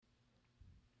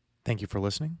Thank you for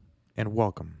listening, and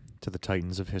welcome to the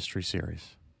Titans of History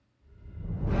series.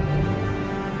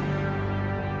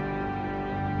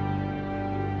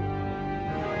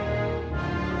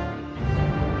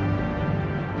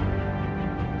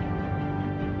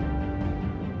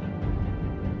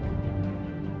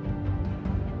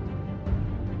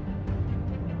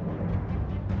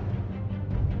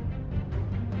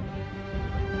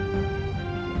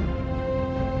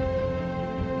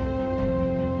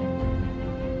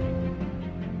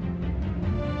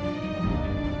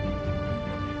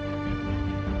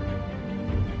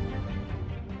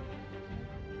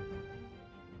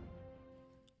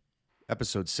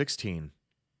 Episode 16,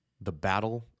 The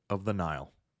Battle of the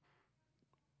Nile.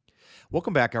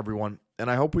 Welcome back, everyone, and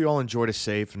I hope we all enjoyed a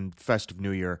safe and festive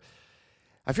New Year.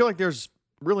 I feel like there's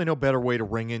really no better way to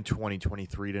ring in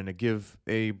 2023 than to give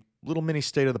a little mini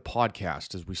state of the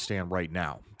podcast as we stand right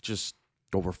now, just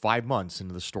over 5 months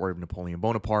into the story of Napoleon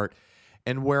Bonaparte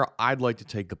and where I'd like to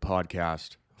take the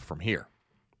podcast from here.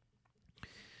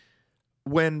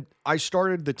 When I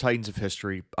started the Titans of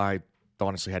History, I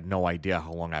honestly had no idea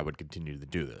how long I would continue to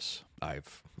do this.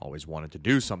 I've always wanted to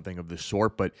do something of this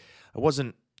sort, but I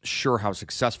wasn't sure how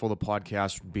successful the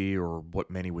podcast would be or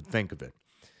what many would think of it.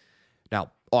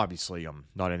 Now, obviously, I'm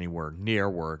not anywhere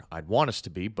near where I'd want us to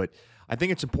be, but I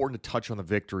think it's important to touch on the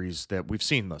victories that we've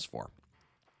seen thus far.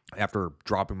 After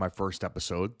dropping my first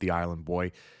episode, The Island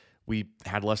Boy, we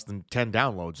had less than 10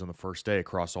 downloads on the first day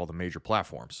across all the major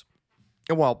platforms.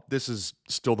 And while this is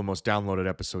still the most downloaded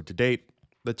episode to date,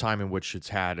 the time in which it's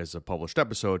had as a published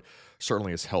episode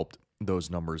certainly has helped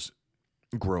those numbers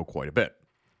grow quite a bit.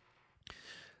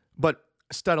 But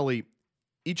steadily,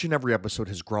 each and every episode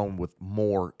has grown with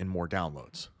more and more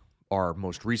downloads. Our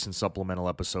most recent supplemental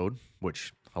episode,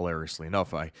 which hilariously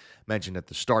enough, I mentioned at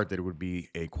the start that it would be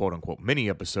a quote-unquote mini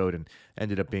episode and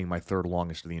ended up being my third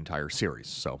longest of the entire series,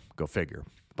 so go figure.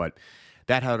 But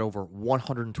that had over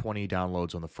 120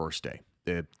 downloads on the first day,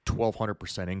 a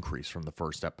 1,200% increase from the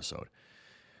first episode.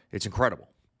 It's incredible.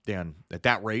 And at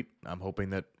that rate, I'm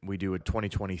hoping that we do a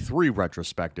 2023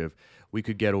 retrospective, we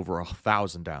could get over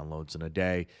 1,000 downloads in a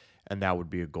day, and that would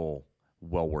be a goal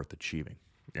well worth achieving.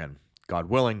 And God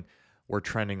willing, we're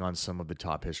trending on some of the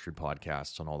top history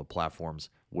podcasts on all the platforms,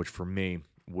 which for me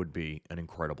would be an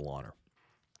incredible honor.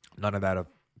 None of that, of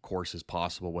course, is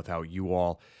possible without you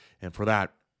all, and for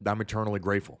that, I'm eternally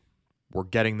grateful. We're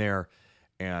getting there,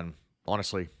 and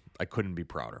honestly, I couldn't be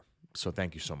prouder. So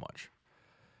thank you so much.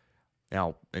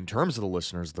 Now, in terms of the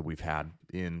listeners that we've had,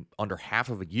 in under half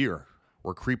of a year,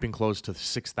 we're creeping close to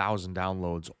 6,000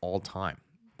 downloads all time,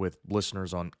 with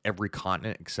listeners on every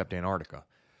continent except Antarctica.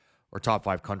 Our top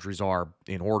 5 countries are,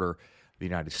 in order, the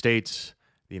United States,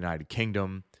 the United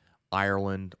Kingdom,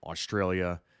 Ireland,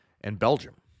 Australia, and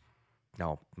Belgium.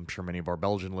 Now, I'm sure many of our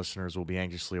Belgian listeners will be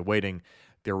anxiously awaiting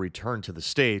their return to the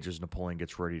stage as Napoleon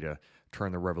gets ready to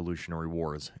turn the Revolutionary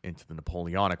Wars into the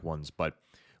Napoleonic ones, but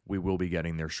we will be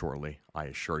getting there shortly, I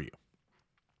assure you.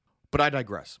 But I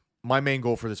digress. My main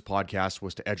goal for this podcast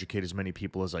was to educate as many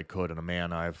people as I could on a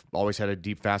man I've always had a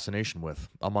deep fascination with,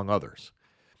 among others.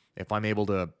 If I'm able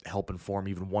to help inform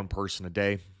even one person a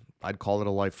day, I'd call it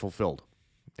a life fulfilled.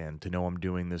 And to know I'm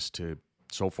doing this to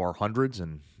so far hundreds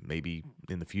and maybe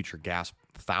in the future gasp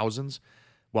thousands,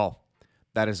 well,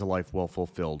 that is a life well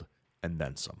fulfilled and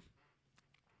then some.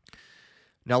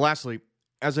 Now, lastly,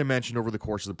 as I mentioned over the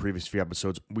course of the previous few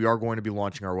episodes, we are going to be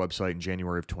launching our website in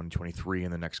January of 2023 in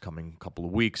the next coming couple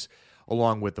of weeks,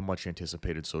 along with the much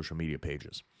anticipated social media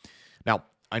pages. Now,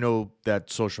 I know that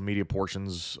social media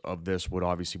portions of this would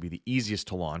obviously be the easiest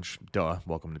to launch. Duh,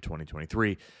 welcome to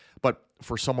 2023. But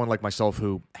for someone like myself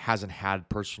who hasn't had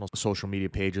personal social media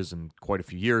pages in quite a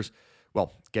few years,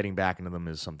 well, getting back into them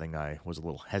is something I was a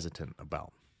little hesitant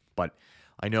about. But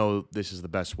I know this is the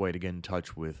best way to get in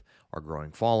touch with our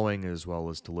growing following, as well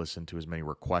as to listen to as many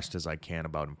requests as I can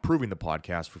about improving the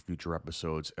podcast for future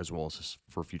episodes, as well as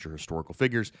for future historical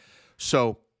figures.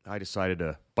 So I decided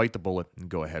to bite the bullet and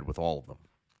go ahead with all of them.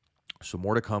 So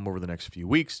more to come over the next few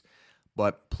weeks,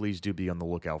 but please do be on the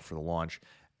lookout for the launch,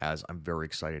 as I'm very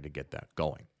excited to get that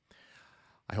going.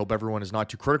 I hope everyone is not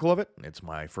too critical of it. It's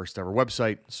my first ever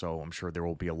website, so I'm sure there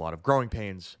will be a lot of growing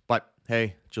pains. But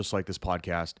hey, just like this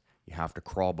podcast, you have to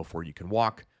crawl before you can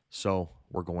walk, so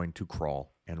we're going to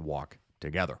crawl and walk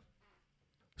together.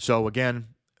 So again,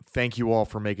 thank you all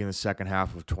for making the second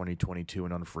half of 2022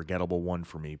 an unforgettable one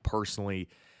for me personally,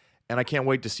 and I can't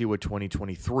wait to see what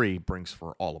 2023 brings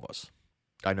for all of us.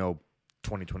 I know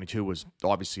 2022 was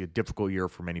obviously a difficult year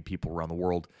for many people around the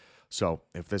world, so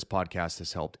if this podcast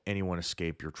has helped anyone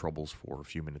escape your troubles for a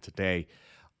few minutes a day,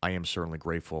 I am certainly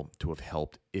grateful to have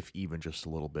helped, if even just a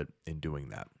little bit, in doing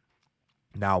that.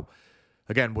 Now,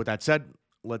 again, with that said,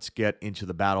 let's get into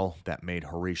the battle that made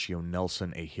Horatio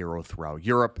Nelson a hero throughout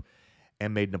Europe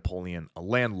and made Napoleon a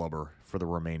landlubber for the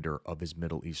remainder of his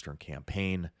Middle Eastern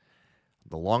campaign,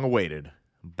 the long-awaited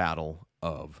Battle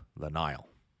of the Nile.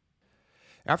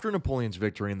 After Napoleon's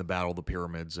victory in the Battle of the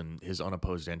Pyramids and his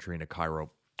unopposed entry into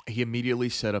Cairo, he immediately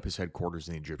set up his headquarters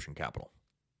in the Egyptian capital.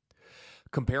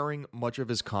 Comparing much of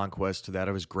his conquest to that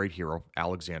of his great hero,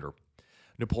 Alexander,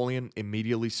 Napoleon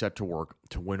immediately set to work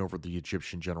to win over the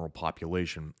Egyptian general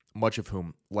population, much of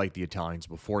whom, like the Italians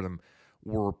before them,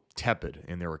 were tepid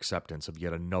in their acceptance of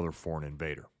yet another foreign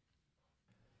invader.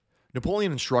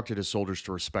 Napoleon instructed his soldiers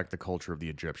to respect the culture of the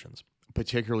Egyptians,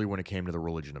 particularly when it came to the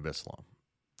religion of Islam.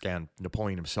 And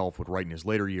Napoleon himself would write in his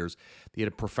later years that he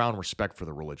had a profound respect for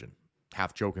the religion,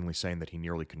 half-jokingly saying that he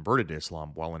nearly converted to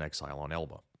Islam while in exile on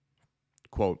Elba.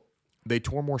 Quote, "They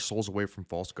tore more souls away from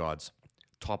false gods,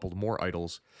 toppled more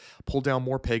idols, pulled down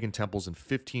more pagan temples in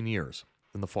 15 years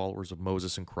than the followers of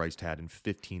Moses and Christ had in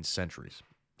 15 centuries,"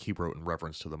 he wrote in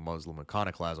reference to the Muslim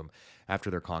iconoclasm after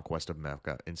their conquest of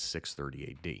Mecca in 630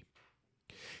 AD.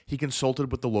 He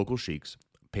consulted with the local sheiks,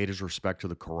 paid his respect to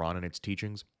the Quran and its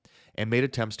teachings, and made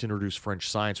attempts to introduce French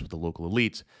science with the local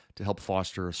elites to help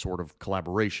foster a sort of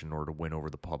collaboration in order to win over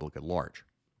the public at large.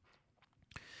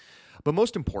 But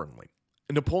most importantly,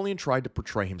 Napoleon tried to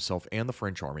portray himself and the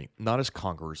French army not as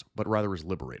conquerors, but rather as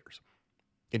liberators.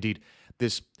 Indeed,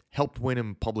 this helped win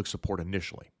him public support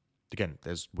initially. Again,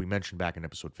 as we mentioned back in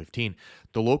episode 15,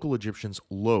 the local Egyptians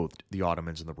loathed the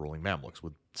Ottomans and the ruling Mamluks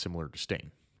with similar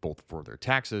disdain, both for their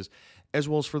taxes as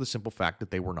well as for the simple fact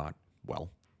that they were not,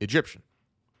 well, Egyptian.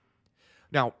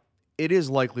 Now, it is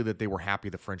likely that they were happy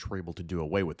the French were able to do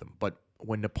away with them, but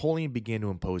when Napoleon began to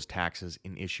impose taxes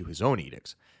and issue his own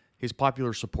edicts, his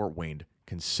popular support waned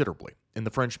considerably, and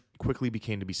the French quickly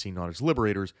became to be seen not as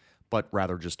liberators, but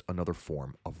rather just another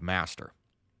form of master.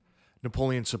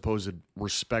 Napoleon's supposed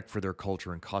respect for their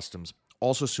culture and customs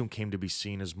also soon came to be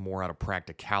seen as more out of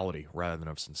practicality rather than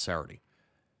of sincerity.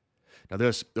 Now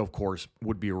this, of course,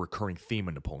 would be a recurring theme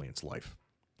in Napoleon's life.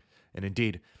 And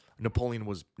indeed, Napoleon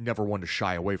was never one to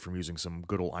shy away from using some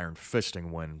good old iron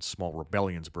fisting when small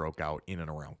rebellions broke out in and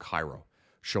around Cairo,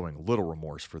 showing little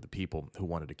remorse for the people who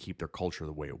wanted to keep their culture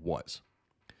the way it was.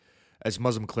 As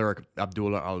Muslim cleric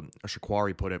Abdullah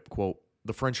al-Shakwari put it, quote,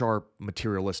 "The French are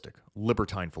materialistic,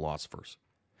 libertine philosophers.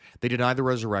 They deny the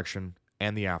resurrection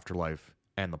and the afterlife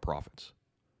and the prophets."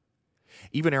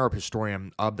 Even Arab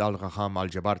historian Abd al-Raham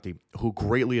al-Jabarti, who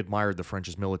greatly admired the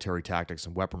French's military tactics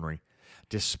and weaponry,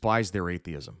 despised their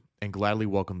atheism and gladly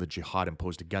welcomed the jihad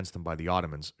imposed against them by the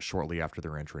Ottomans shortly after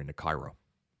their entry into Cairo.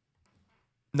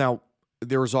 Now,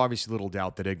 there is obviously little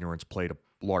doubt that ignorance played a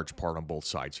large part on both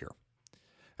sides here.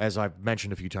 As I've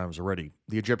mentioned a few times already,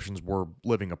 the Egyptians were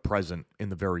living a present in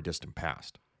the very distant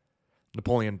past.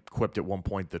 Napoleon quipped at one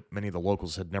point that many of the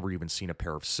locals had never even seen a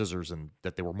pair of scissors and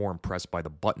that they were more impressed by the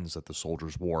buttons that the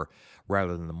soldiers wore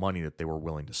rather than the money that they were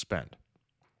willing to spend.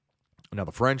 Now,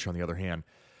 the French, on the other hand,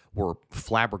 were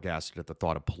flabbergasted at the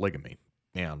thought of polygamy,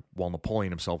 and while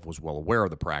Napoleon himself was well aware of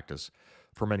the practice,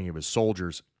 for many of his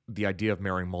soldiers, the idea of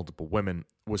marrying multiple women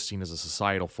was seen as a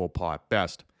societal faux pas at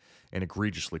best and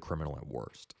egregiously criminal at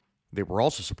worst. They were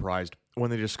also surprised when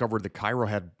they discovered that Cairo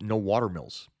had no water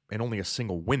mills and only a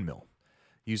single windmill,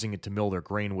 using it to mill their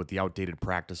grain with the outdated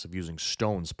practice of using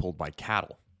stones pulled by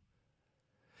cattle.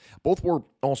 Both were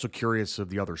also curious of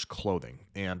the other's clothing,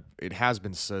 and it has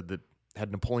been said that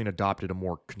had Napoleon adopted a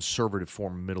more conservative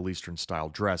form of Middle Eastern-style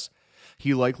dress,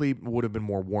 he likely would have been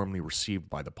more warmly received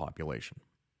by the population.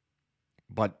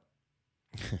 But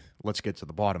let's get to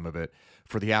the bottom of it.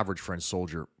 For the average French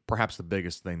soldier, perhaps the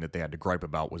biggest thing that they had to gripe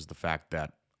about was the fact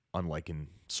that, unlike in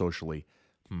socially,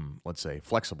 let's say,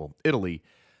 flexible Italy,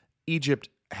 Egypt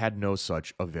had no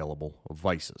such available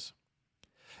vices.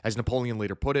 As Napoleon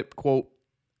later put it, quote,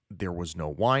 "There was no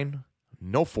wine,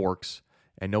 no forks,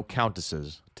 and no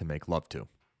countesses to make love to."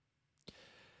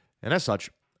 And as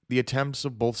such, the attempts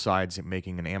of both sides at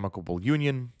making an amicable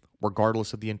union,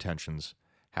 regardless of the intentions,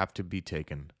 have to be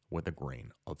taken with a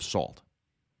grain of salt.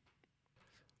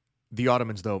 The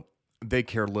Ottomans, though, they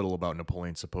cared little about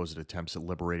Napoleon's supposed attempts at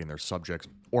liberating their subjects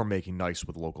or making nice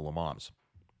with local imams.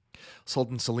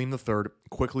 Sultan Selim III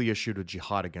quickly issued a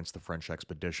jihad against the French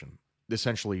expedition,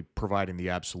 essentially providing the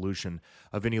absolution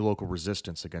of any local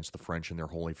resistance against the French in their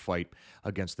holy fight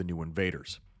against the new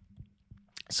invaders.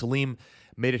 Selim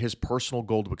made it his personal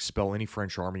goal to expel any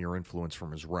French army or influence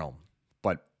from his realm,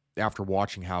 but after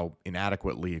watching how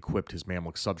inadequately equipped his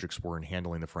Mamluk subjects were in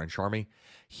handling the French army,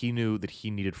 he knew that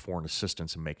he needed foreign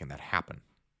assistance in making that happen.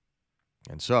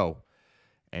 And so,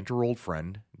 enter old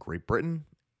friend Great Britain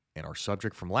and our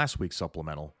subject from last week's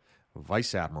supplemental,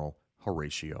 Vice Admiral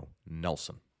Horatio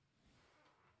Nelson.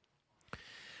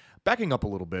 Backing up a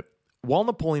little bit, while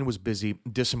Napoleon was busy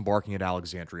disembarking at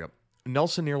Alexandria,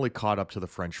 Nelson nearly caught up to the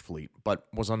French fleet, but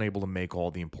was unable to make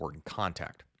all the important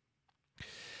contact.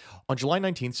 On July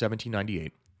 19,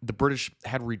 1798, the British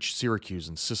had reached Syracuse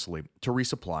in Sicily to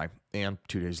resupply, and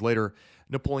 2 days later,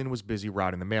 Napoleon was busy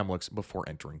routing the Mamluks before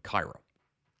entering Cairo.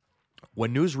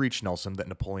 When news reached Nelson that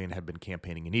Napoleon had been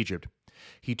campaigning in Egypt,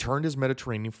 he turned his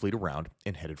Mediterranean fleet around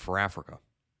and headed for Africa.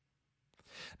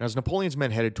 Now, as Napoleon's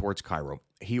men headed towards Cairo,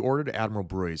 he ordered Admiral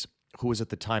Brueys, who was at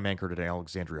the time anchored at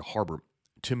Alexandria Harbor,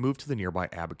 to move to the nearby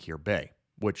Aboukir Bay,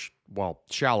 which, while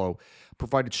shallow,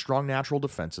 provided strong natural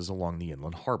defenses along the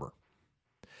inland harbor.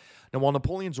 Now, while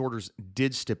Napoleon's orders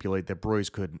did stipulate that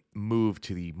Brueys could move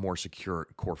to the more secure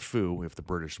Corfu if the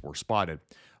British were spotted,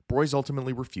 Brueys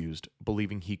ultimately refused,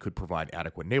 believing he could provide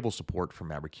adequate naval support from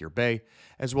Aboukir Bay,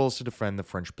 as well as to defend the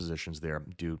French positions there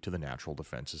due to the natural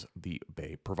defenses the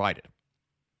bay provided.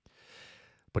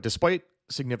 But despite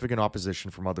significant opposition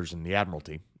from others in the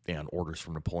Admiralty and orders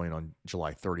from Napoleon on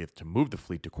July 30th to move the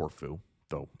fleet to Corfu,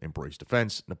 though in Brueys'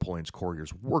 defense, Napoleon's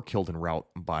couriers were killed en route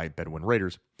by Bedouin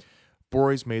raiders,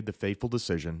 Brueys made the fateful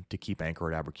decision to keep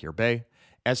anchor at Aboukir Bay,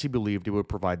 as he believed it would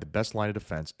provide the best line of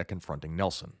defense at confronting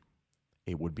Nelson.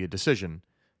 It would be a decision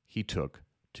he took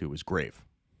to his grave.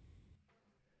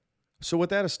 So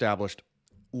with that established,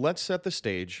 let's set the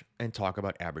stage and talk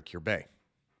about Aboukir Bay.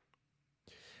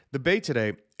 The bay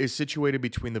today is situated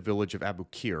between the village of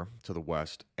Aboukir to the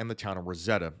west and the town of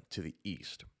Rosetta to the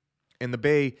east. And the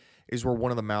bay is where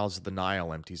one of the mouths of the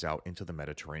Nile empties out into the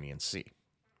Mediterranean Sea.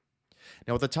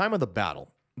 Now, at the time of the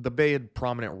battle, the bay had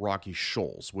prominent rocky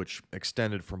shoals, which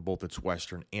extended from both its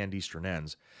western and eastern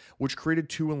ends, which created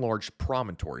two enlarged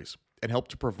promontories and helped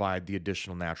to provide the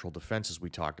additional natural defenses we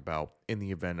talked about in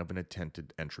the event of an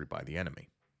attempted entry by the enemy.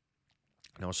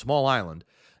 Now, a small island,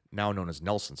 now known as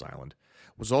Nelson's Island,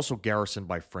 was also garrisoned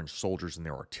by French soldiers and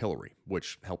their artillery,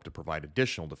 which helped to provide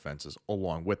additional defenses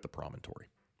along with the promontory.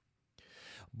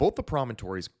 Both the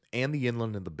promontories and the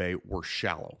inland of the bay were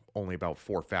shallow, only about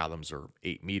 4 fathoms or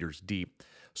 8 meters deep,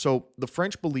 so the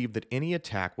French believed that any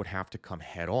attack would have to come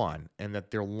head on and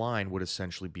that their line would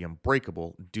essentially be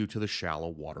unbreakable due to the shallow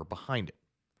water behind it.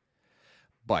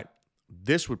 But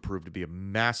this would prove to be a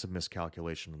massive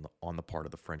miscalculation on the part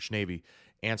of the French Navy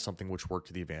and something which worked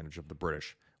to the advantage of the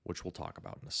British, which we'll talk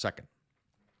about in a second.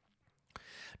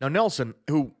 Now, Nelson,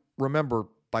 who, remember,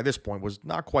 by this point was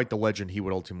not quite the legend he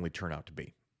would ultimately turn out to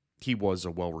be. He was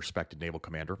a well-respected naval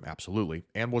commander, absolutely,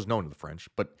 and was known to the French,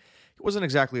 but he wasn't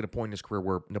exactly at a point in his career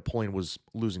where Napoleon was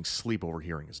losing sleep over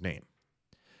hearing his name.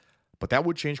 But that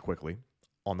would change quickly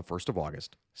on the 1st of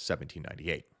August,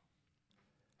 1798.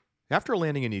 After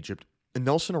landing in Egypt,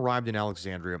 Nelson arrived in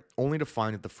Alexandria only to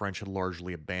find that the French had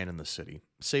largely abandoned the city,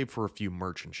 save for a few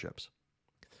merchant ships.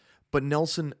 But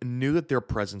Nelson knew that their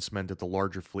presence meant that the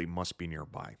larger fleet must be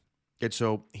nearby. And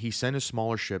so he sent his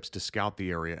smaller ships to scout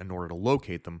the area in order to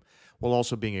locate them, while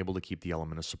also being able to keep the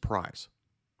element of surprise.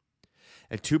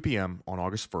 At 2 p.m. on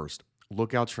August 1st,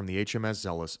 lookouts from the HMS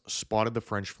Zealous spotted the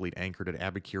French fleet anchored at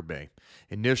Aboukir Bay,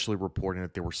 initially reporting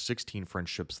that there were 16 French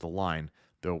ships to the line,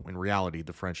 though in reality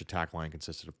the French attack line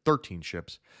consisted of 13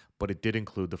 ships, but it did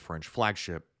include the French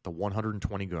flagship, the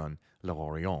 120-gun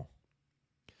L'Orient.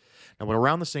 Now, but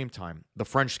around the same time, the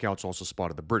French scouts also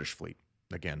spotted the British fleet,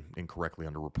 again, incorrectly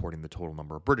underreporting the total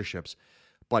number of British ships,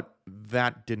 but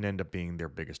that didn't end up being their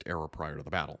biggest error prior to the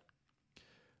battle.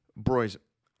 Brueys,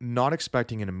 not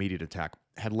expecting an immediate attack,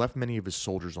 had left many of his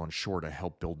soldiers on shore to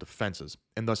help build defenses,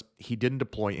 and thus he didn't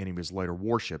deploy any of his lighter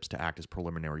warships to act as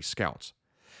preliminary scouts.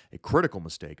 A critical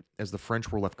mistake, as the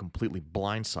French were left completely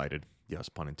blindsided, yes,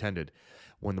 pun intended,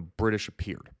 when the British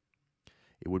appeared.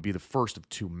 It would be the first of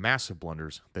 2 massive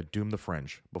blunders that doomed the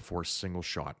French before a single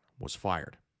shot was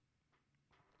fired.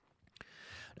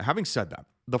 Now, having said that,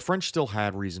 the French still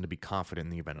had reason to be confident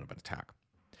in the event of an attack.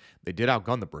 They did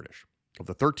outgun the British. Of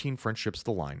the 13 French ships to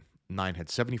the line, 9 had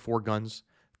 74 guns,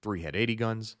 3 had 80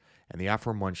 guns, and the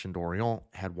aforementioned Orient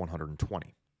had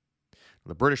 120.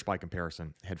 The British, by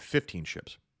comparison, had 15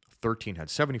 ships. 13 had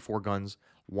 74 guns,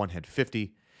 1 had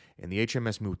 50, and the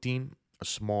HMS Moutin, a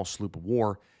small sloop of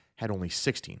war, had only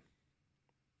 16.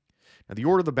 Now, the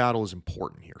order of the battle is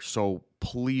important here, so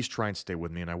please try and stay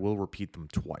with me, and I will repeat them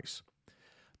twice.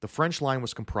 The French line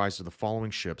was comprised of the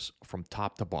following ships from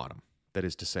top to bottom, that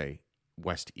is to say,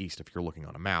 west to east if you're looking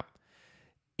on a map,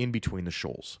 in between the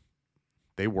shoals.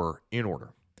 They were, in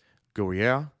order,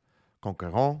 Guerrière,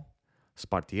 Conquérant,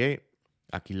 Spartiate,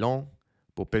 Aquilon,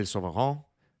 Popel Souverain,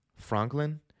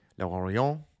 Franklin,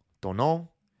 L'Orient, Tonon,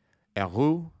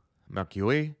 Héroux,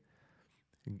 Mercury,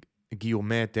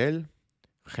 Guillaume Tell,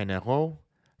 Généraux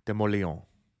de Molion.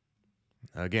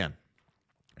 Again,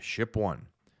 Ship 1,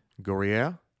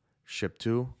 Guerrière. Ship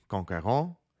 2,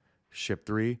 Conquérant. Ship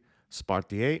 3,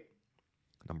 Spartiate.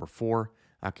 Number 4,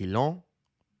 Aquilon.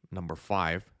 Number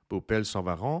 5,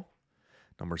 Poupelle-Sauvaron.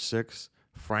 Number 6,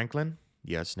 Franklin.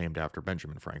 Yes, named after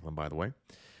Benjamin Franklin, by the way.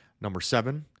 Number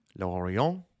 7,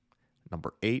 L'Orient.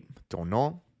 Number 8,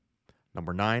 Tournon.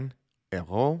 Number 9,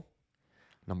 Hérault.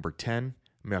 Number 10,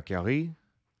 Mercury.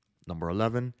 Number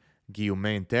 11,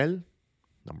 Guillaume-Tell.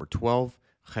 Number 12,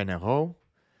 Généraux.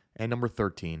 And number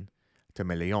 13,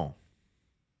 Teméléon.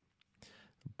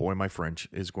 Boy, my French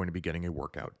is going to be getting a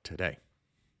workout today.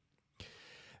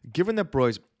 Given that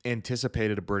Broyes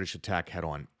anticipated a British attack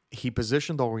head-on, he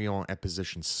positioned Orient at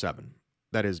position 7,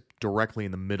 that is, directly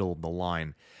in the middle of the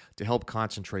line, to help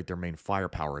concentrate their main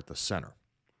firepower at the center.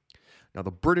 Now,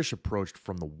 the British approached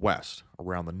from the west,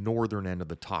 around the northern end of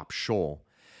the top shoal,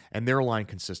 and their line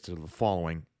consisted of the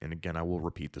following, and again, I will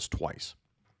repeat this twice.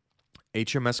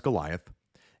 HMS Goliath,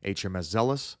 HMS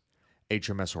Zealous,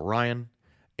 HMS Orion,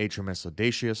 HMS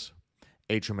Audacious,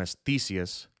 HMS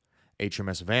Theseus,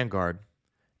 HMS Vanguard,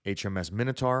 HMS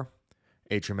Minotaur,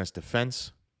 HMS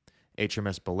Defense,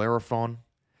 HMS Bellerophon,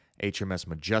 HMS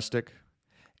Majestic,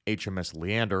 HMS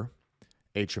Leander,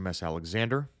 HMS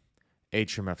Alexander,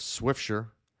 HMS Swiftsure,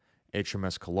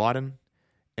 HMS Culloden,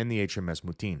 and the HMS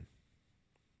Mutine.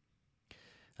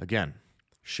 Again,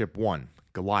 Ship 1,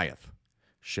 Goliath,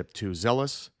 Ship 2,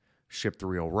 Zealous, Ship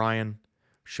 3, Orion,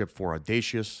 Ship 4,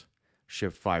 Audacious,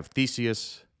 Ship 5,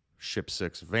 Theseus, Ship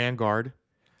 6, Vanguard,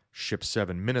 Ship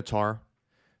 7, Minotaur,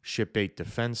 Ship 8,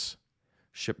 Defense,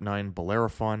 Ship 9,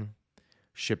 Bellerophon,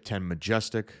 Ship 10,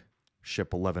 Majestic,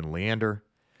 Ship 11, Leander,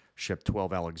 Ship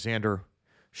 12, Alexander,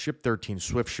 Ship 13,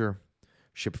 Swiftsure,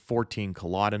 Ship 14,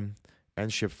 Culloden,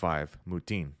 and Ship 5,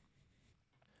 Mutine.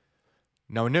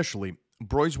 Now, initially,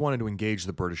 Broyes wanted to engage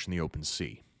the British in the open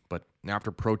sea, but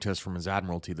after protests from his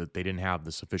admiralty that they didn't have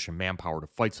the sufficient manpower to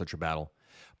fight such a battle,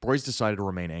 Broyes decided to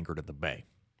remain anchored at the bay.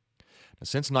 Now,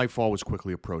 since nightfall was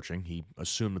quickly approaching, he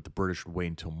assumed that the British would wait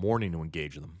until morning to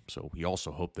engage them, so he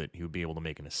also hoped that he would be able to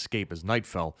make an escape as night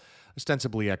fell,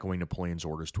 ostensibly echoing Napoleon's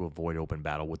orders to avoid open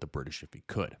battle with the British if he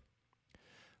could.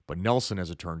 But Nelson,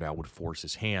 as it turned out, would force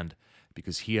his hand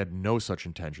because he had no such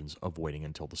intentions of waiting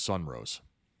until the sun rose.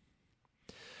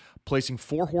 Placing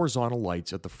 4 horizontal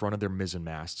lights at the front of their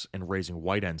mizzenmasts and raising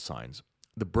white ensigns,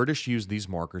 the British used these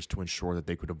markers to ensure that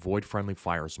they could avoid friendly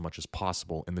fire as much as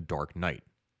possible in the dark night.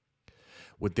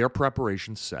 With their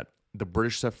preparations set, the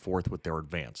British set forth with their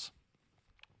advance.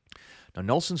 Now,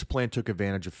 Nelson's plan took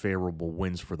advantage of favorable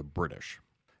winds for the British.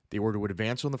 They were to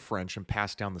advance on the French and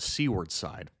pass down the seaward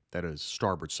side, that is,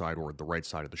 starboard side or the right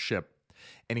side of the ship,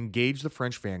 and engage the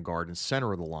French vanguard in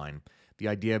center of the line, the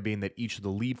idea being that each of the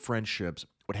lead French ships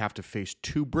would have to face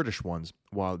 2 British ones,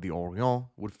 while the Orient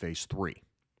would face 3.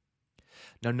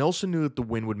 Now, Nelson knew that the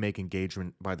wind would make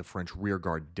engagement by the French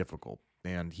rearguard difficult,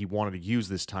 and he wanted to use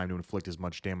this time to inflict as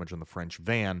much damage on the French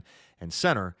van and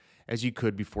center as he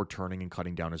could before turning and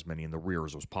cutting down as many in the rear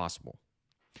as was possible.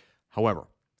 However,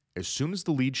 as soon as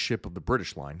the lead ship of the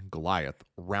British line, Goliath,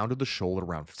 rounded the shoal at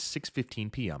around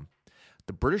 6:15 p.m.,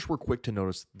 the British were quick to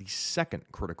notice the second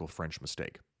critical French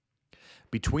mistake.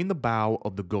 Between the bow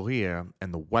of the Guerrière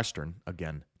and the western,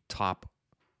 again, top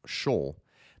shoal,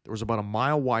 there was about a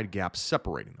mile-wide gap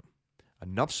separating them,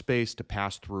 enough space to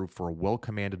pass through for a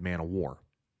well-commanded man-of-war.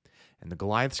 And the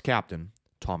Goliath's captain,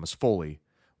 Thomas Foley,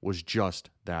 was just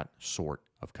that sort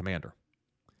of commander.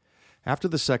 After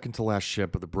the second-to-last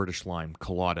ship of the British line,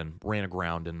 Culloden, ran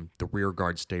aground and the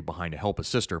rearguard stayed behind to help his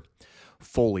sister,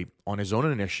 Foley, on his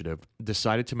own initiative,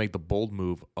 decided to make the bold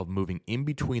move of moving in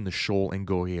between the shoal and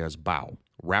Guerrière's bow,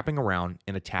 wrapping around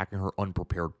and attacking her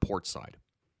unprepared port side.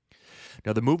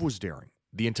 Now, the move was daring.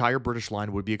 The entire British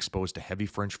line would be exposed to heavy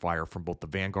French fire from both the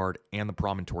vanguard and the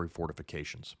promontory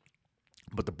fortifications.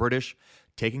 But the British,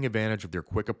 taking advantage of their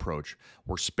quick approach,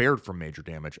 were spared from major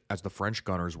damage as the French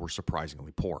gunners were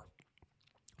surprisingly poor.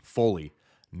 Foley,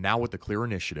 now with the clear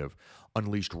initiative,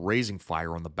 unleashed raising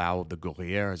fire on the bow of the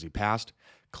Guerrière as he passed,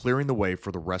 clearing the way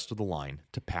for the rest of the line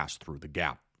to pass through the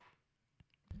gap.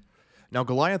 Now,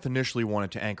 Goliath initially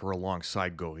wanted to anchor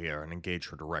alongside Guerrière and engage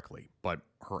her directly, but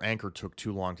her anchor took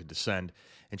too long to descend,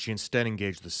 and she instead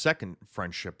engaged the second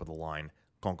French ship of the line,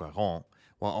 Conquérant,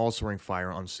 while also answering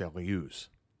fire on Sérieuse.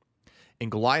 In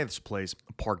Goliath's place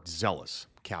parked Zealous,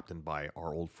 captained by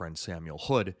our old friend Samuel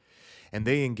Hood, and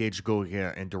they engaged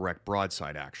Guerrière in direct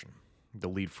broadside action, the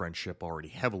lead French ship already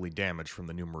heavily damaged from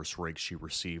the numerous rakes she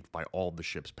received by all of the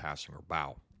ships passing her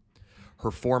bow. Her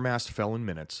foremast fell in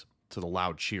minutes to the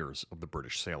loud cheers of the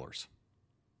British sailors.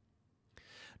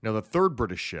 Now, the third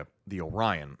British ship, the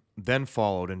Orion, then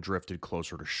followed and drifted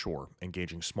closer to shore,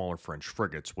 engaging smaller French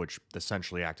frigates, which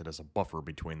essentially acted as a buffer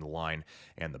between the line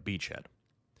and the beachhead.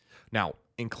 Now,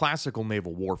 in classical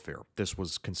naval warfare, this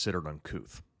was considered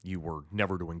uncouth. You were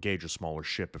never to engage a smaller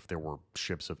ship if there were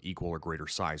ships of equal or greater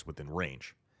size within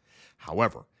range.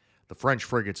 However, the French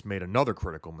frigates made another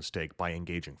critical mistake by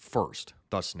engaging first,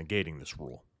 thus negating this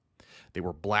rule. They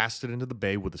were blasted into the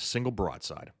bay with a single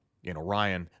broadside. An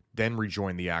Orion then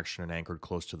rejoined the action and anchored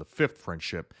close to the fifth French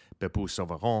ship,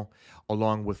 Pepus-Sauveron,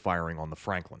 along with firing on the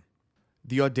Franklin.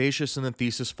 The Audacious and the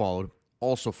Theseus followed,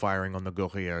 also firing on the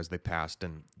Guerrière as they passed,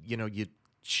 and, you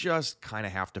just kind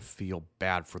of have to feel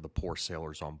bad for the poor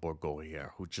sailors on board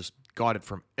Guerrière, who just got it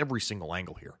from every single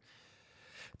angle here.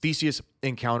 Theseus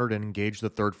encountered and engaged the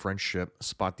third French ship,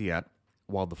 Spatiette,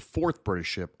 while the fourth British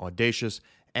ship, Audacious,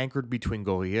 anchored between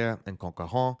Guerrière and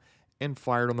Conquérant and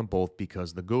fired on them both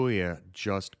because the Guerrière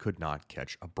just could not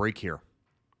catch a break here.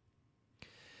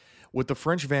 With the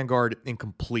French vanguard in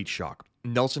complete shock,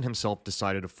 Nelson himself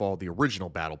decided to follow the original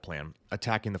battle plan,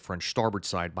 attacking the French starboard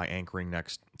side by anchoring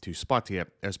next to Spatiette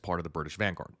as part of the British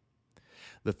vanguard.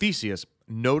 The Theseus,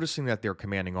 noticing that their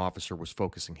commanding officer was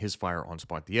focusing his fire on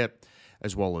Spatiette,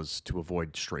 as well as to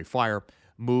avoid stray fire,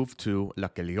 moved to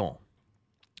L'Aquilion.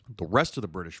 The rest of the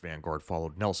British vanguard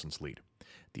followed Nelson's lead.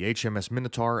 The HMS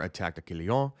Minotaur attacked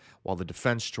Aquilion, while the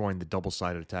defense joined the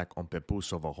double-sided attack on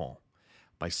Pepus-Sauveron.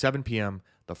 By 7 p.m.,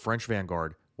 the French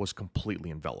vanguard was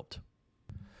completely enveloped.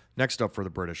 Next up for the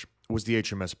British was the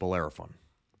HMS Bellerophon.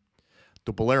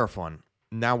 The Bellerophon,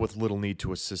 now with little need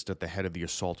to assist at the head of the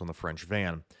assault on the French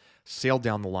van, sailed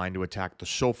down the line to attack the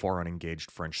so far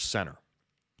unengaged French center.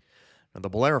 Now, the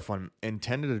Bellerophon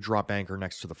intended to drop anchor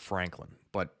next to the Franklin,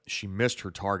 but she missed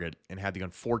her target and had the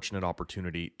unfortunate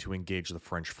opportunity to engage the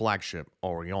French flagship,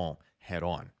 Orient,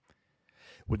 head-on.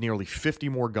 With nearly 50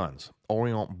 more guns,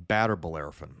 Orient battered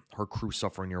Bellerophon, her crew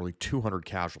suffering nearly 200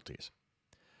 casualties.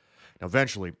 Now,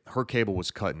 eventually, her cable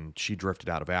was cut and she drifted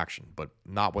out of action, but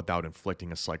not without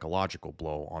inflicting a psychological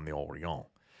blow on the Orient.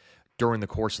 During the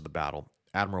course of the battle,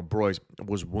 Admiral Broyes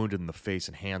was wounded in the face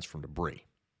and hands from debris.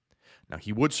 Now,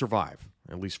 he would survive,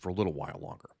 at least for a little while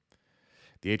longer.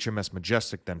 The HMS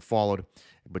Majestic then followed,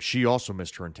 but she also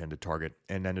missed her intended target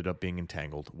and ended up being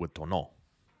entangled with Tournon.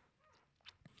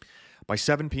 By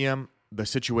 7 p.m., the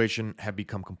situation had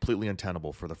become completely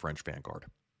untenable for the French vanguard.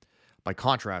 By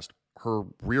contrast, her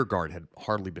rear guard had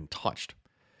hardly been touched.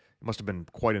 It must have been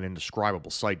quite an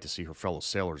indescribable sight to see her fellow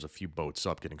sailors a few boats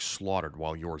up getting slaughtered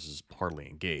while yours is hardly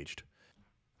engaged.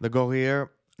 The Guerrière,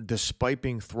 despite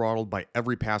being throttled by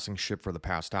every passing ship for the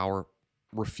past hour,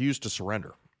 refused to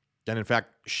surrender. And in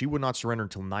fact, she would not surrender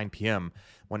until 9 p.m.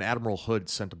 when Admiral Hood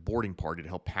sent a boarding party to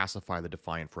help pacify the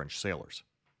defiant French sailors.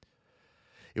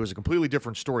 It was a completely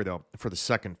different story, though, for the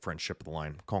second French ship of the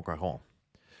line, Conquérant.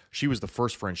 She was the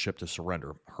first French ship to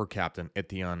surrender, her captain,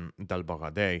 Etienne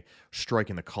d'Albarrade,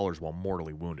 striking the colors while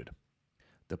mortally wounded.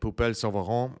 The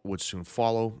Poupelle-Sauveron would soon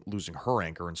follow, losing her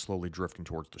anchor and slowly drifting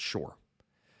towards the shore.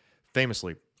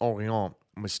 Famously, Orient,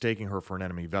 mistaking her for an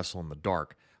enemy vessel in the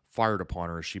dark, fired upon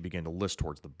her as she began to list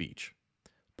towards the beach.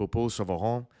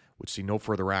 Poupelle-Sauveron would see no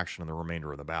further action in the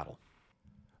remainder of the battle.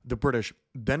 The British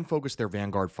then focused their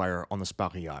vanguard fire on the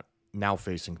Spariat, now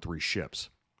facing 3 ships.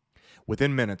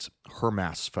 Within minutes, her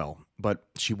masts fell, but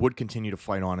she would continue to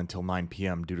fight on until 9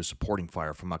 p.m. due to supporting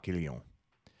fire from Aquilion.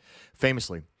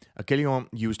 Famously, Aquilion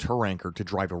used her anchor to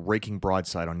drive a raking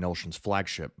broadside on Nelson's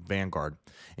flagship, Vanguard,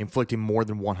 inflicting more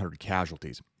than 100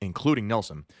 casualties, including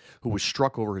Nelson, who was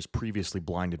struck over his previously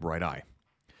blinded right eye.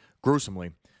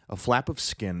 Gruesomely, a flap of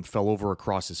skin fell over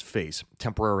across his face,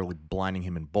 temporarily blinding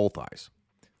him in both eyes.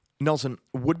 Nelson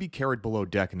would be carried below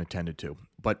deck and attended to,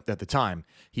 but at the time,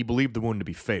 he believed the wound to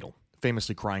be fatal,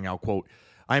 famously crying out, quote,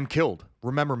 "I am killed.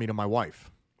 Remember me to my wife."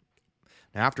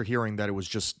 Now, after hearing that it was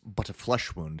just but a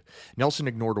flesh wound, Nelson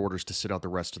ignored orders to sit out the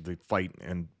rest of the fight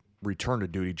and returned to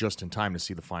duty just in time to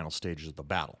see the final stages of the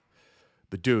battle.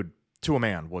 The dude, to a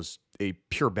man, was a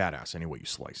pure badass any way you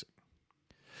slice it.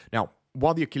 Now,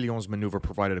 while the Aquilion's maneuver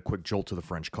provided a quick jolt to the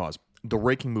French cause, the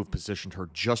raking move positioned her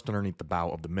just underneath the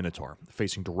bow of the Minotaur,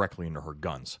 facing directly into her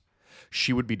guns.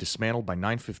 She would be dismantled by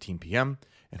 9:15 p.m.,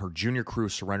 and her junior crew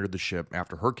surrendered the ship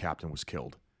after her captain was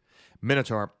killed.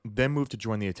 Minotaur then moved to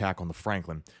join the attack on the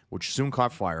Franklin, which soon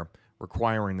caught fire,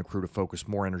 requiring the crew to focus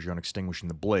more energy on extinguishing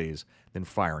the blaze than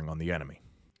firing on the enemy.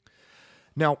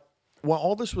 Now, while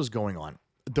all this was going on,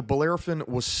 the Bellerophon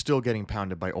was still getting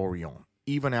pounded by Orient,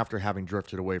 even after having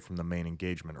drifted away from the main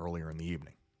engagement earlier in the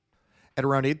evening. At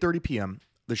around 8:30 p.m.,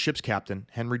 the ship's captain,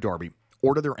 Henry Darby,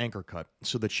 ordered their anchor cut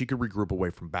so that she could regroup away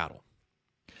from battle.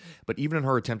 But even in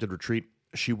her attempted retreat,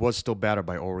 she was still battered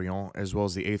by Orient, as well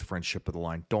as the 8th French ship of the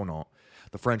line, Donant,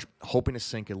 the French hoping to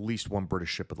sink at least one British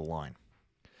ship of the line.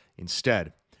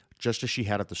 Instead, just as she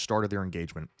had at the start of their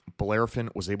engagement, Bellerophon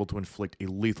was able to inflict a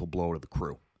lethal blow to the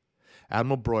crew.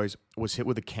 Admiral Broyes was hit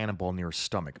with a cannonball near his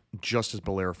stomach just as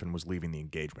Bellerophon was leaving the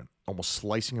engagement, almost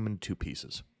slicing him into two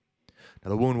pieces. Now,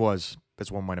 the wound was,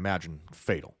 as one might imagine,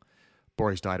 fatal.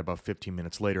 Broyes died about 15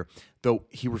 minutes later, though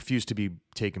he refused to be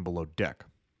taken below deck.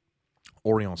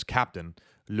 Orient's captain,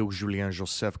 Luc-Julien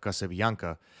Joseph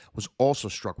Casablanca, was also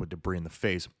struck with debris in the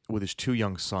face, with his two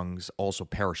young sons also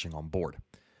perishing on board.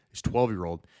 His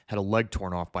 12-year-old had a leg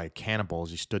torn off by a cannonball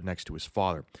as he stood next to his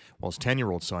father, while his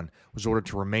 10-year-old son was ordered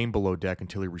to remain below deck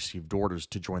until he received orders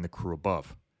to join the crew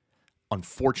above.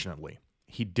 Unfortunately,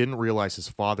 he didn't realize his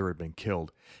father had been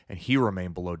killed, and he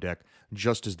remained below deck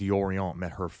just as the Orient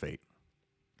met her fate.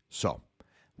 So,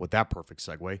 with that perfect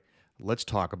segue, let's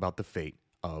talk about the fate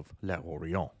of La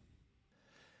Orient.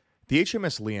 The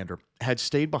HMS Leander had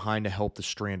stayed behind to help the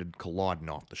stranded Culloden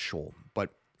off the shoal,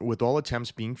 but with all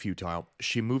attempts being futile,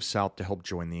 she moved south to help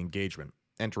join the engagement,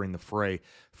 entering the fray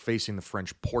facing the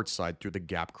French port side through the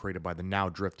gap created by the now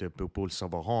drifted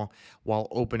Boupoule-Savarin, while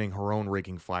opening her own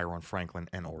raking fire on Franklin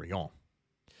and Orient.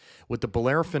 With the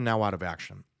Bellerophon now out of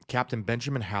action, Captain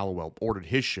Benjamin Hallowell ordered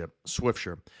his ship,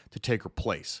 Swiftsure, to take her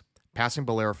place, passing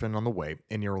Bellerophon on the way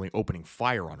and nearly opening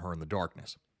fire on her in the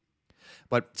darkness.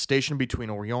 But stationed between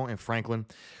Orient and Franklin,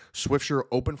 Swiftsure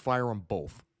opened fire on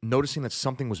both, noticing that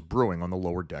something was brewing on the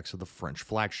lower decks of the French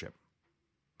flagship.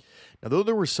 Now, though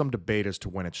there was some debate as to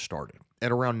when it started,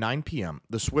 at around 9 p.m.,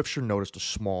 the Swiftsure noticed a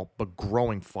small but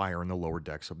growing fire in the lower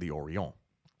decks of the Orient.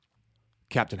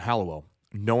 Captain Hallowell,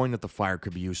 knowing that the fire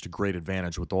could be used to great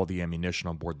advantage with all the ammunition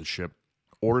on board the ship,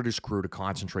 ordered his crew to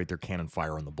concentrate their cannon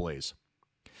fire on the blaze.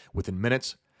 Within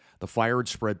minutes, the fire had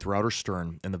spread throughout her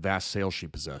stern and the vast sail she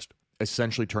possessed,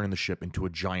 essentially turning the ship into a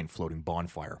giant floating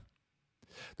bonfire.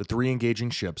 The three engaging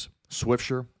ships,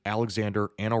 Swiftsure,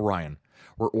 Alexander, and Orion,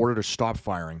 were ordered to stop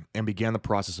firing and began the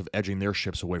process of edging their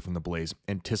ships away from the blaze,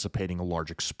 anticipating a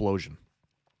large explosion.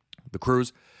 The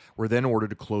crews were then ordered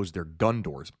to close their gun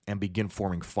doors and begin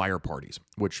forming fire parties,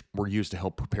 which were used to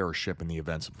help prepare a ship in the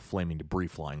event of flaming debris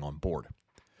flying on board.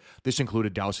 This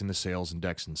included dousing the sails and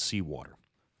decks in seawater.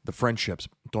 The French ships,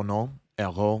 Donant,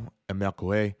 Hérault, and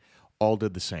Mercouet, all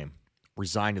did the same,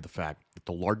 resigned to the fact that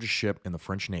the largest ship in the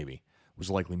French Navy was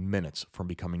likely minutes from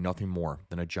becoming nothing more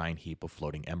than a giant heap of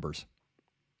floating embers.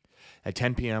 At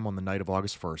 10 p.m. on the night of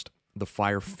August 1st, the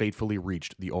fire fatefully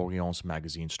reached the Orient's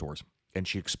magazine stores, and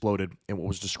she exploded in what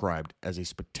was described as a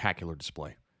spectacular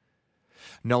display.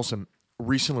 Nelson,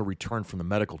 recently returned from the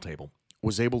medical table,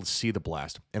 was able to see the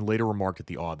blast and later remarked at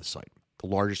the awe of the sight, the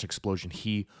largest explosion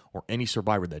he or any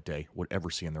survivor that day would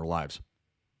ever see in their lives.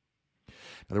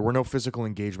 Now, there were no physical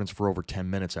engagements for over 10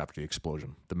 minutes after the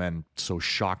explosion, the men so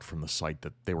shocked from the sight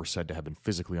that they were said to have been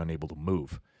physically unable to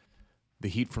move. The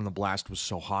heat from the blast was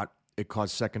so hot, it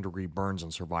caused second-degree burns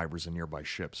on survivors in nearby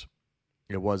ships.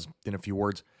 It was, in a few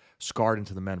words, scarred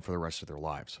into the men for the rest of their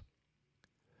lives.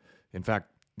 In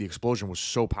fact, the explosion was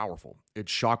so powerful,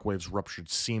 its shockwaves ruptured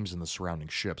seams in the surrounding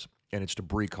ships, and its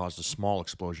debris caused a small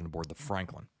explosion aboard the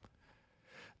Franklin.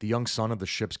 The young son of the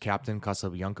ship's captain,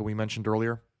 Casablanca, we mentioned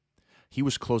earlier, he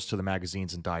was close to the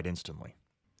magazines and died instantly.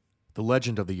 The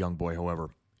legend of the young boy, however,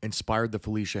 inspired the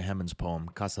Felicia Hemans poem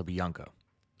Casablanca,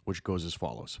 which goes as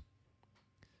follows.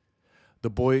 The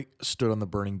boy stood on the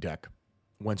burning deck,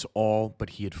 whence all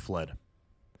but he had fled.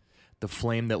 The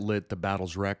flame that lit the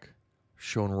battle's wreck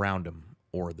shone round him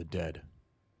o'er the dead.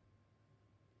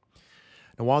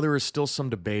 Now, while there is still some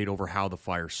debate over how the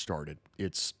fire started,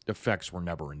 its effects were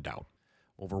never in doubt.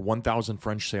 Over 1,000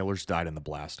 French sailors died in the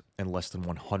blast, and less than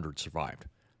 100 survived,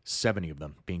 70 of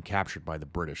them being captured by the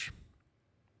British.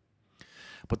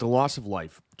 But the loss of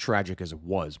life, tragic as it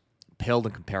was, paled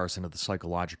in comparison to the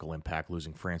psychological impact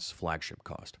losing France's flagship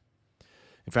caused.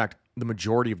 In fact, the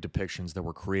majority of depictions that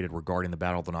were created regarding the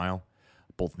Battle of the Nile,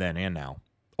 both then and now,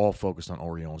 all focused on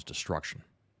Orient's destruction,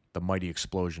 the mighty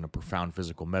explosion, a profound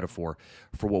physical metaphor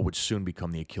for what would soon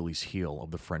become the Achilles heel of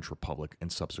the French Republic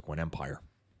and subsequent empire.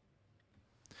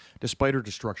 Despite her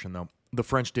destruction, though, the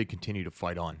French did continue to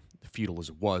fight on, futile as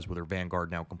it was, with her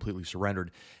vanguard now completely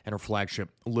surrendered and her flagship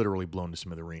literally blown to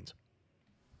smithereens.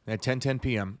 At 10:10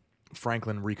 p.m.,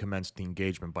 Franklin recommenced the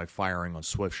engagement by firing on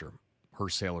Swiftsure, her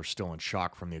sailors still in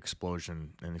shock from the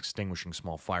explosion and extinguishing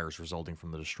small fires resulting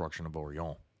from the destruction of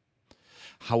Orient.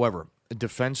 However,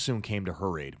 defense soon came to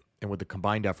her aid, and with the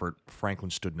combined effort,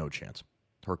 Franklin stood no chance,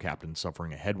 her captain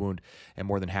suffering a head wound and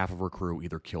more than half of her crew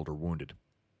either killed or wounded.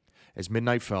 As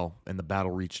midnight fell and the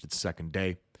battle reached its second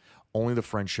day, only the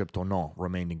French ship Donant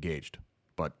remained engaged,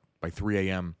 but by 3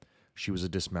 a.m., she was a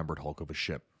dismembered hulk of a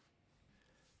ship.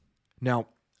 Now,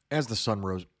 as the sun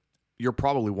rose, you're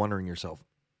probably wondering yourself,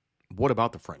 what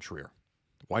about the French rear?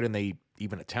 Why didn't they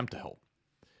even attempt to help?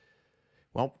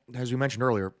 Well, as we mentioned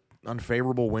earlier,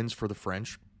 unfavorable winds for the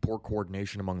French, poor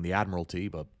coordination among the Admiralty,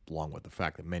 but along with the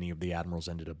fact that many of the admirals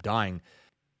ended up dying,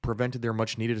 prevented their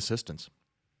much-needed assistance.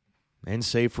 And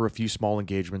save for a few small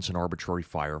engagements and arbitrary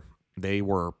fire, they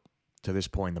were, to this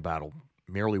point in the battle,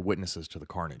 merely witnesses to the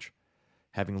carnage,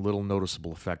 having little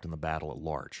noticeable effect on the battle at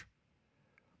large.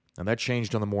 Now, that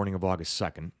changed on the morning of August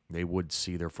 2nd. They would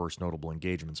see their first notable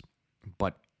engagements,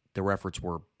 but their efforts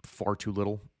were far too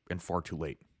little and far too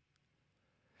late.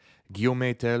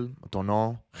 Guillaume Tell,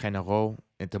 Tonon, Généraux,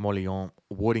 and Timoleon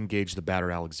would engage the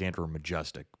battered Alexander and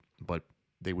Majestic, but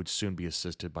they would soon be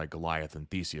assisted by Goliath and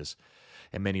Theseus,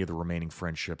 and many of the remaining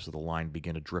French ships of the line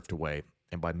began to drift away,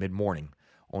 and by mid-morning,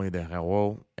 only the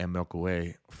Hérault and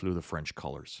Mercouet flew the French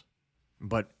colors.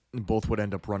 But both would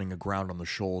end up running aground on the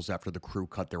shoals after the crew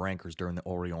cut their anchors during the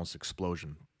Orion's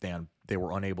explosion, and they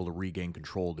were unable to regain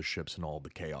control of the ships in all of the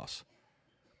chaos.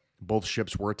 Both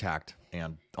ships were attacked,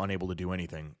 and, unable to do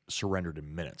anything, surrendered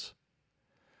in minutes.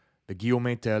 The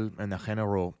Guillaume Tell and the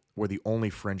Généraux were the only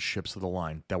French ships of the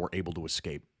line that were able to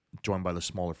escape, joined by the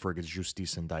smaller frigates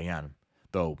Justice and Diane,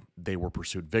 though they were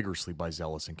pursued vigorously by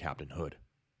Zealous and Captain Hood.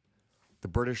 The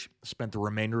British spent the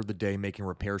remainder of the day making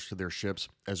repairs to their ships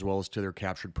as well as to their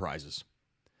captured prizes.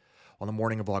 On the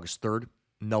morning of August 3rd,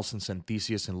 Nelson sent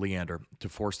Theseus and Leander to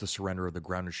force the surrender of the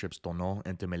grounded ships Tonon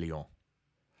and Timoleon.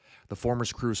 The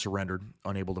former's crew surrendered,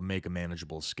 unable to make a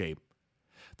manageable escape.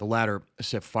 The latter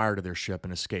set fire to their ship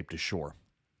and escaped to shore.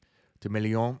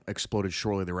 Timoleon exploded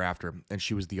shortly thereafter, and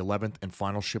she was the 11th and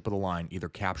final ship of the line either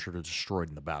captured or destroyed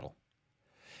in the battle.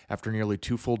 After nearly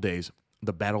 2 full days,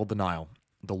 the Battle of the Nile,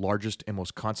 the largest and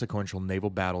most consequential naval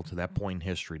battle to that point in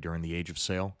history during the Age of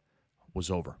Sail, was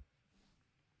over.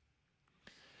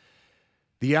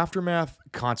 The aftermath,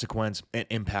 consequence, and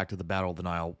impact of the Battle of the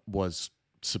Nile was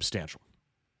substantial.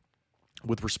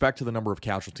 With respect to the number of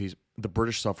casualties, the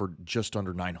British suffered just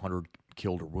under 900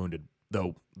 killed or wounded,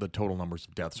 though the total numbers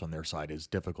of deaths on their side is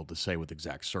difficult to say with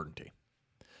exact certainty.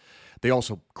 They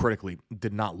also, critically,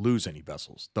 did not lose any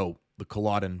vessels, though the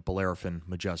Culloden, Bellerophon,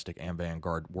 Majestic, and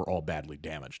Vanguard were all badly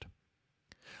damaged.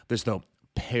 This, though,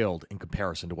 paled in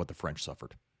comparison to what the French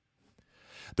suffered.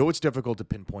 Though it's difficult to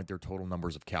pinpoint their total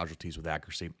numbers of casualties with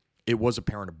accuracy, it was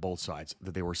apparent to both sides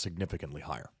that they were significantly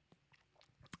higher.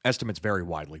 Estimates vary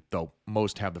widely, though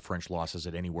most have the French losses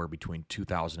at anywhere between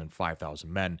 2,000 and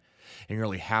 5,000 men, and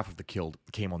nearly half of the killed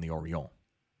came on the Orion.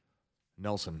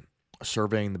 Nelson,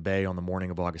 surveying the bay on the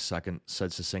morning of August 2nd,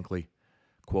 said succinctly,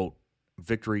 quote,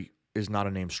 "Victory is not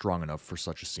a name strong enough for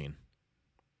such a scene."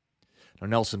 Now,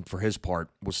 Nelson, for his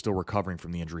part, was still recovering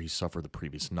from the injury he suffered the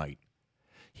previous night.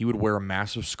 He would wear a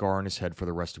massive scar on his head for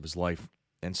the rest of his life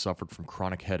and suffered from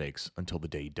chronic headaches until the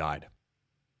day he died.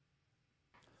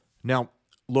 Now,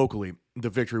 locally, the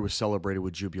victory was celebrated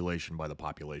with jubilation by the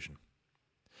population.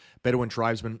 Bedouin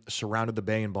tribesmen surrounded the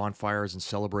bay in bonfires, and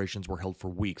celebrations were held for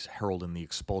weeks, heralding the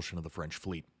expulsion of the French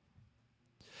fleet.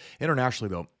 Internationally,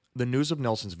 though, the news of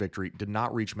Nelson's victory did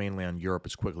not reach mainland Europe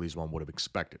as quickly as one would have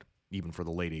expected, even for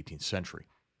the late 18th century.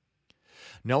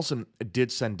 Nelson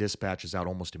did send dispatches out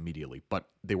almost immediately,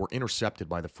 but they were intercepted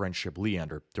by the French ship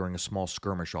Leander during a small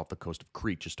skirmish off the coast of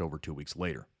Crete just over 2 weeks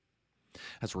later.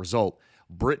 As a result,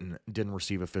 Britain didn't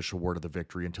receive official word of the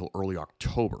victory until early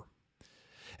October.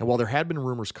 And while there had been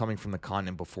rumors coming from the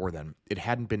continent before then, it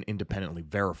hadn't been independently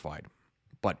verified.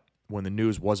 But when the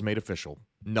news was made official,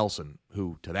 Nelson,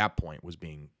 who to that point was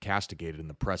being castigated in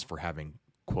the press for having,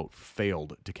 quote,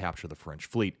 failed to capture the French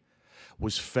fleet,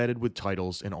 was feted with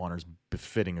titles and honors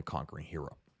befitting a conquering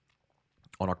hero.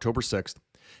 On October 6th,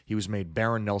 he was made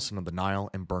Baron Nelson of the Nile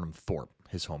and Burnham Thorpe,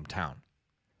 his hometown.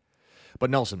 But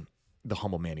Nelson, the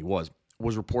humble man he was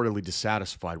reportedly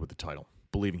dissatisfied with the title,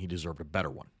 believing he deserved a better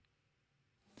one.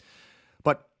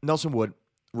 But Nelson would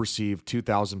receive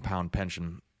 £2,000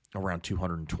 pension, around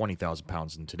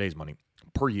 £220,000 in today's money,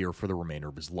 per year for the remainder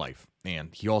of his life, and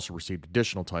he also received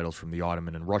additional titles from the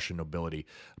Ottoman and Russian nobility,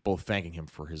 both thanking him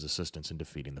for his assistance in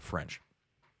defeating the French.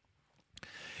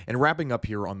 And wrapping up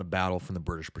here on the battle from the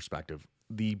British perspective,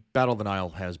 the Battle of the Nile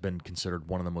has been considered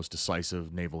one of the most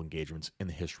decisive naval engagements in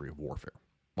the history of warfare,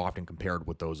 often compared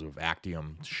with those of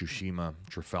Actium, Tsushima,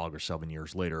 Trafalgar 7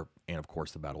 years later, and of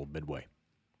course the Battle of Midway.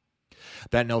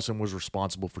 That Nelson was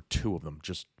responsible for 2 of them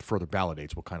just further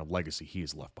validates what kind of legacy he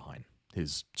has left behind.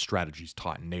 His strategies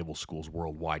taught in naval schools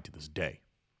worldwide to this day.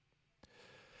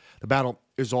 The battle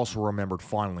is also remembered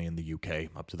fondly in the UK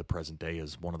up to the present day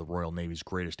as one of the Royal Navy's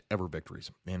greatest ever victories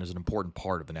and is an important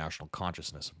part of the national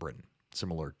consciousness of Britain.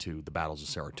 similar to the battles of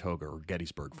Saratoga or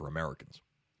Gettysburg for Americans.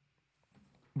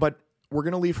 But we're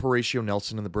going to leave Horatio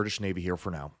Nelson and the British Navy here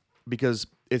for now, because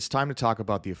it's time to talk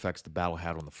about the effects the battle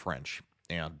had on the French,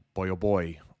 and boy oh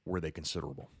boy, were they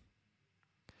considerable.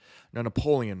 Now,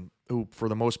 Napoleon, who for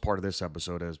the most part of this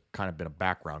episode has kind of been a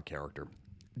background character,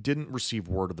 didn't receive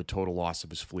word of the total loss of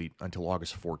his fleet until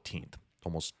August 14th,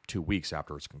 almost 2 weeks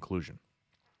after its conclusion.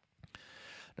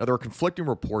 Now, there are conflicting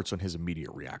reports on his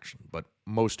immediate reaction, but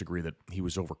most agree that he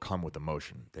was overcome with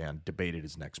emotion and debated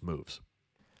his next moves.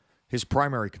 His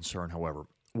primary concern, however,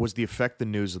 was the effect the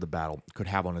news of the battle could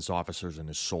have on his officers and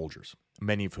his soldiers,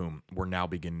 many of whom were now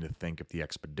beginning to think if the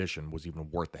expedition was even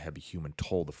worth the heavy human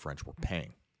toll the French were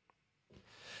paying.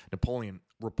 Napoleon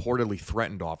reportedly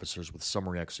threatened officers with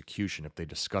summary execution if they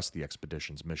discussed the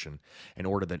expedition's mission, in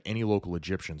order that any local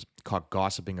Egyptians caught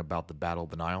gossiping about the Battle of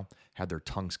the Nile had their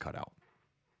tongues cut out.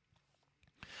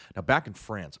 Now, back in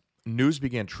France, news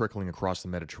began trickling across the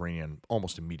Mediterranean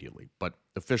almost immediately, but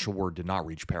official word did not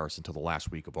reach Paris until the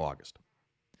last week of August.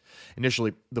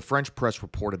 Initially, the French press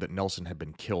reported that Nelson had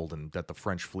been killed and that the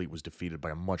French fleet was defeated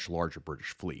by a much larger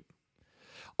British fleet.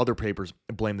 Other papers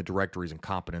blamed the Directory's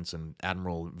incompetence and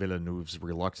Admiral Villeneuve's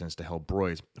reluctance to help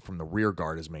Broyes from the rear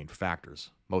guard as main factors,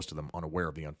 most of them unaware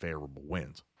of the unfavorable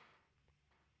winds.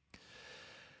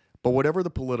 But whatever the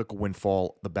political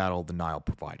windfall the Battle of the Nile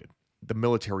provided, the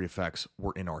military effects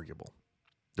were inarguable.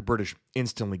 The British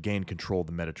instantly gained control of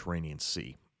the Mediterranean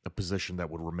Sea, a position that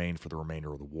would remain for the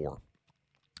remainder of the war.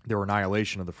 Their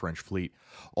annihilation of the French fleet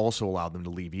also allowed them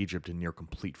to leave Egypt in near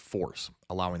complete force,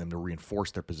 allowing them to reinforce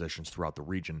their positions throughout the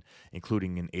region,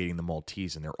 including in aiding the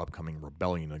Maltese in their upcoming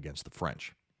rebellion against the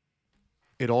French.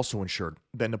 It also ensured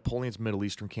that Napoleon's Middle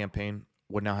Eastern campaign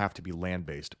would now have to be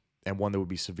land-based, and one that would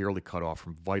be severely cut off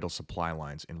from vital supply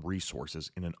lines and resources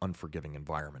in an unforgiving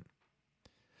environment.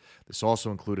 This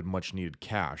also included much-needed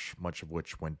cash, much of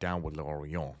which went down with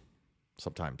l'Orient.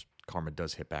 Sometimes karma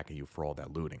does hit back at you for all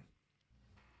that looting.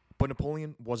 But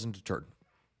Napoleon wasn't deterred.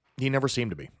 He never seemed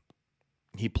to be.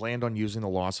 He planned on using the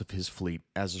loss of his fleet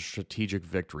as a strategic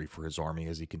victory for his army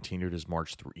as he continued his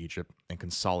march through Egypt and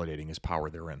consolidating his power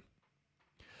therein.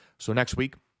 So next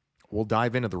week, we'll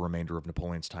dive into the remainder of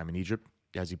Napoleon's time in Egypt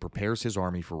as he prepares his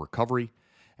army for recovery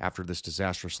after this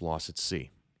disastrous loss at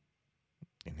sea,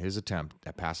 in his attempt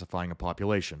at pacifying a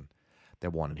population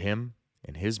that wanted him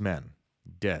and his men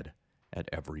dead at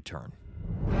every turn.